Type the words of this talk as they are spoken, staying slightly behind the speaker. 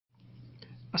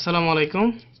আসসালামু আলাইকুম।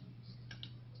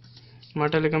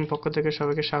 টেলিকম পক্ষ থেকে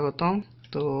সবাইকে স্বাগতম।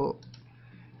 তো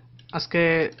আজকে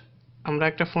আমরা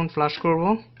একটা ফোন ফ্ল্যাশ করব,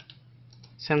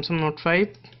 স্যামসাং নোট 5।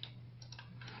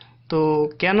 তো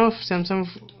কেন স্যামসাং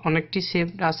অনেকটি সেভ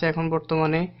আছে এখন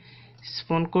বর্তমানে,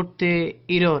 ফোন করতে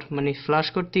ইরর মানে ফ্ল্যাশ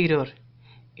করতে ইরর,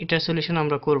 এটার সলিউশন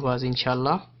আমরা করব আজ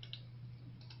ইনশাআল্লাহ।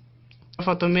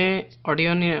 প্রথমে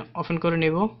অডিও নিয়ে ওপেন করে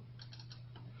নেব।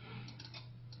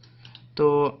 তো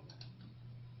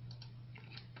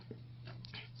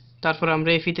তারপর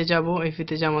আমরা এফিতে যাব,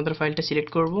 এফিতে যে আমাদের ফাইলটা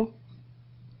সিলেক্ট করব।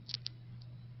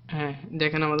 হ্যাঁ,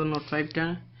 দেখেন আমাদের নোট 5টা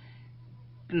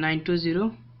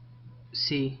 920C,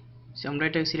 আমরা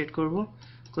এটা সিলেক্ট করব,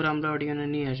 করে আমরা অডিওনে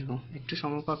নিয়ে আসব। একটু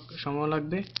সময়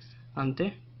লাগবে আনতে।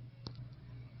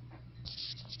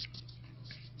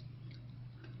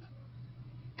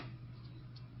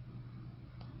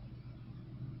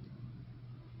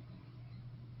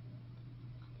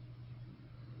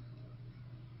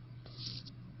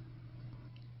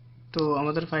 তো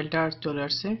আমাদের ফাইলটা চলে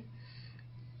আসছে।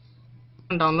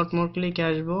 ডাউনলোড মোড ক্লিকে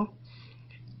আসবো,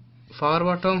 পাওয়ার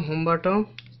বাটন, হোম বাটন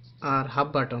আর হাফ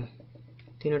বাটন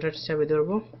তিনটা চাপে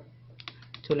ধরবো।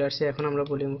 চলে আসছে। এখন আমরা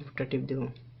ভলিউমটা টিপ দেব।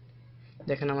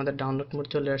 দেখেন আমাদের ডাউনলোড মোড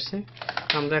চলে আসছে।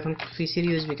 আমরা এখন পিসির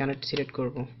ইউএসবি কানেক্ট সিলেক্ট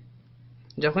করব।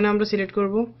 যখন আমরা সিলেক্ট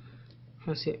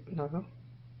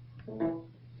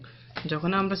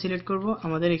করব,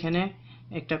 আমাদের এখানে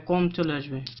একটা কম চলে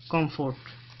আসবে,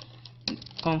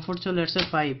 কমফোর্ট চলে আসছে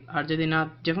 5। আর যদি না,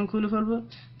 যখন খুলে ফেলবো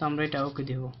তো আমরা এটা ওকে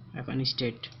দেব। এখন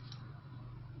স্টেট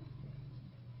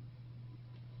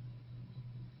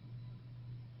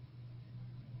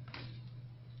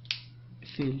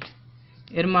ফিল্ড,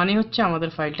 এর মানে হচ্ছে আমাদের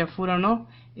ফাইলটা পুরানো,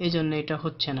 এই জন্য এটা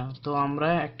হচ্ছে না। তো আমরা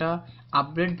একটা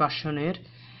আপডেট ভার্সনের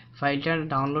ফাইলটা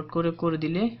ডাউনলোড করে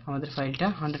দিলে আমাদের ফাইলটা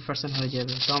 100% হয়ে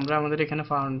যাবে। তো আমরা আমাদের এখানে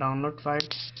ডাউনলোড ফাইল,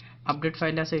 আপডেট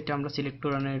ফাইল আছে, এটা আমরা সিলেক্ট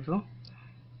করে নেব।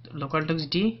 লোকাল টক্স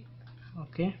ডি,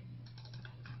 ওকে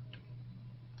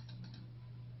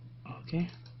ওকে,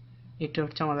 এটা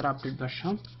হচ্ছে আমাদের আপডেট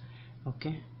ভার্সন।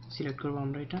 ওকে, সিলেক্ট করবো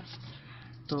আমরা এটা।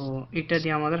 তো এটা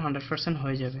দিয়ে আমাদের 100%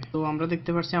 হয়ে যাবে। তো আমরা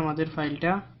দেখতে পাচ্ছি আমাদের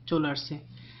ফাইলটা চলে আসছে।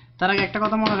 তার আগে একটা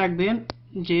কথা মনে রাখবেন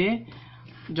যে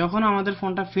যখন আমাদের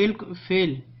ফোনটা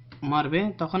ফেল মারবে,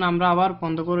 তখন আমরা আবার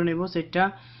বন্ধ করে নেব সেটটা।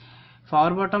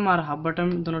 পাওয়ার বাটন আর হাফ বাটন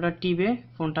দুটোটা টিপে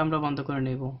ফোনটা আমরা বন্ধ করে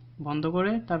নেব। বন্ধ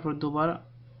করে তারপর দুবার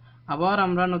আবার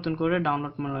আমরা নতুন করে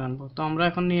ডাউনলোড মোডে আনবো। তো আমরা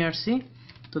এখন নিয়ে আসছি।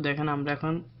 তো দেখেন আমরা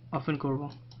এখন ওপেন করব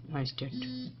মাই স্টেট।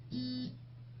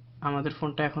 আমাদের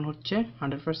ফোনটা এখন হচ্ছে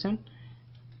 100%।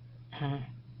 হ্যাঁ,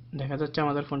 দেখা যাচ্ছে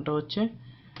আমাদের ফোনটা হচ্ছে।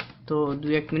 তো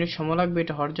 2-1 মিনিট সময় লাগবে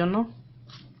এটা হওয়ার জন্য।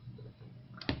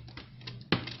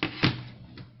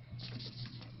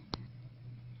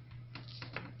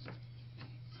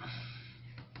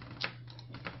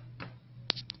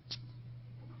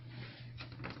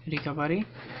 রিকভারি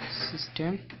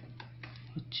সিস্টেম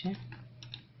হচ্ছে।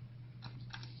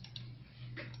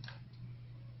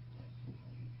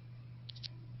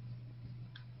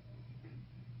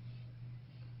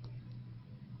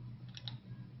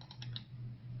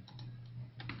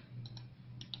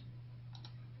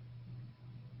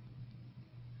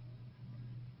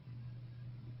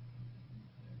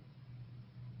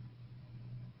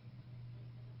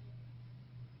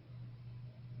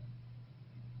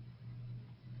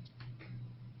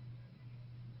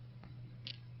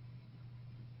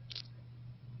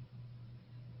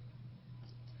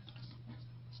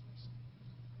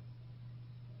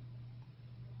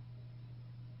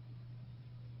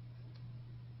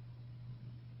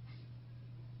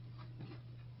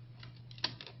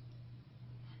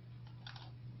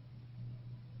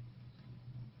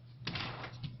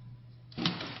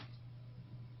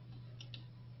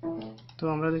 তো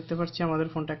আমরা দেখতে পাচ্ছি আমাদের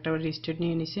ফোনটা একটা রিস্টার্ট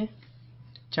নিয়ে নিছে,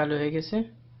 চালু হয়ে গেছে।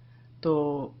 তো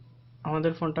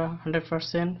আমাদের ফোনটা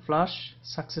 100% ফ্লাশ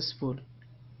সাকসেসফুল।